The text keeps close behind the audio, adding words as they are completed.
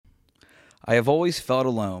I have always felt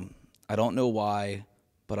alone. I don't know why,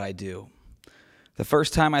 but I do. The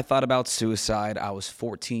first time I thought about suicide, I was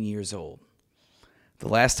 14 years old. The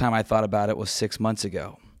last time I thought about it was 6 months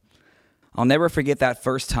ago. I'll never forget that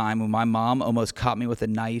first time when my mom almost caught me with a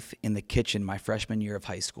knife in the kitchen my freshman year of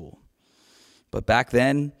high school. But back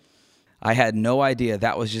then, I had no idea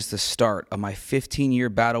that was just the start of my 15-year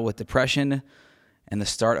battle with depression and the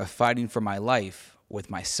start of fighting for my life with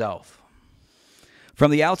myself. From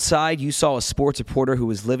the outside, you saw a sports reporter who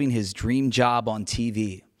was living his dream job on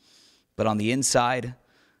TV. But on the inside,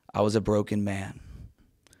 I was a broken man.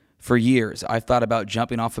 For years, I've thought about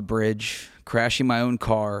jumping off a bridge, crashing my own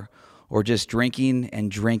car, or just drinking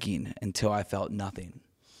and drinking until I felt nothing.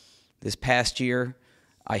 This past year,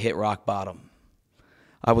 I hit rock bottom.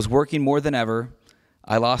 I was working more than ever.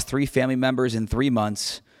 I lost 3 family members in 3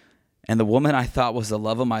 months, and the woman I thought was the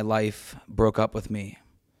love of my life broke up with me.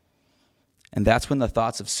 And that's when the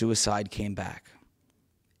thoughts of suicide came back.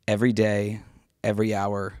 Every day, every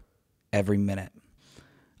hour, every minute.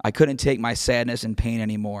 I couldn't take my sadness and pain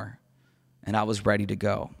anymore, and I was ready to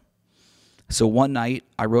go. So one night,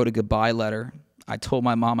 I wrote a goodbye letter. I told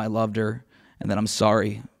my mom I loved her and that I'm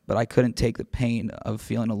sorry, but I couldn't take the pain of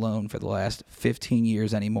feeling alone for the last 15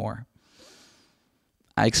 years anymore.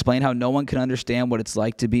 I explained how no one can understand what it's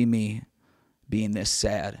like to be me, being this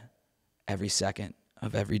sad every second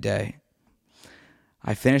of every day.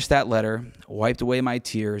 I finished that letter, wiped away my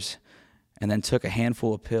tears, and then took a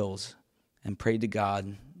handful of pills and prayed to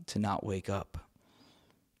God to not wake up.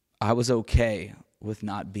 I was okay with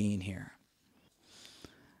not being here.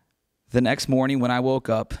 The next morning when I woke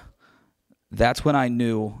up, that's when I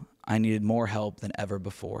knew I needed more help than ever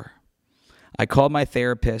before. I called my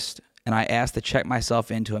therapist and I asked to check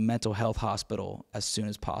myself into a mental health hospital as soon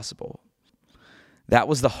as possible. That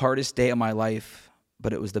was the hardest day of my life,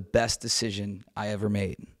 but it was the best decision I ever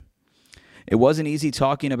made. It wasn't easy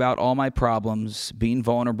talking about all my problems, being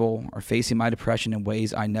vulnerable, or facing my depression in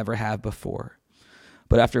ways I never have before.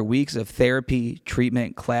 But after weeks of therapy,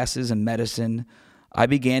 treatment, classes, and medicine, I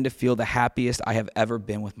began to feel the happiest I have ever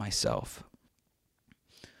been with myself.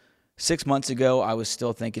 6 months ago, I was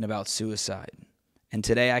still thinking about suicide. And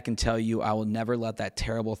today I can tell you I will never let that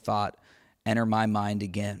terrible thought enter my mind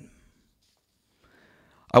again.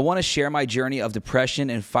 I want to share my journey of depression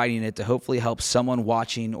and fighting it to hopefully help someone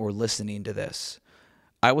watching or listening to this.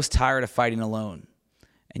 I was tired of fighting alone,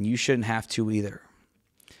 and you shouldn't have to either.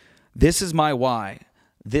 This is my why.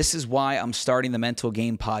 This is why I'm starting the Mental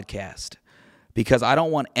Game podcast, because I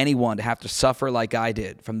don't want anyone to have to suffer like I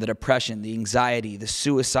did from the depression, the anxiety, the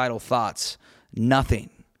suicidal thoughts, nothing.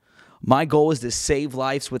 My goal is to save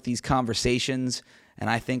lives with these conversations, and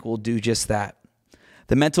I think we'll do just that.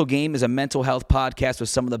 The Mental Game is a mental health podcast with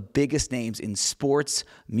some of the biggest names in sports,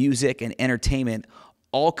 music, and entertainment,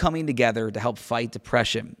 all coming together to help fight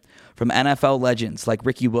depression. From NFL legends like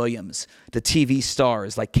Ricky Williams, to TV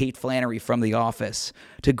stars like Kate Flannery from The Office,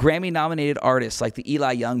 to Grammy-nominated artists like the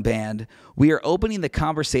Eli Young Band, we are opening the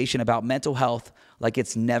conversation about mental health like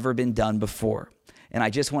it's never been done before. And I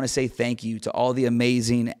just want to say thank you to all the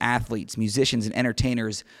amazing athletes, musicians, and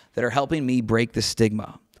entertainers that are helping me break the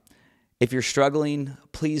stigma. If you're struggling,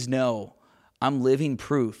 please know I'm living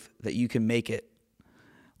proof that you can make it.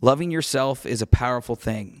 Loving yourself is a powerful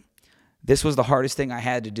thing. This was the hardest thing I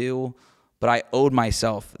had to do, but I owed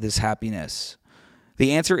myself this happiness.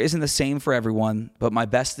 The answer isn't the same for everyone, but my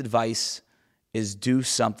best advice is do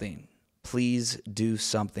something. Please do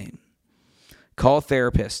something. Call a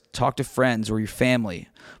therapist, talk to friends or your family,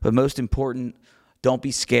 but most important, don't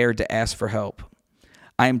be scared to ask for help.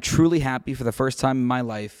 I am truly happy for the first time in my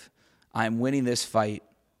life. I am winning this fight,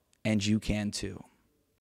 and you can too.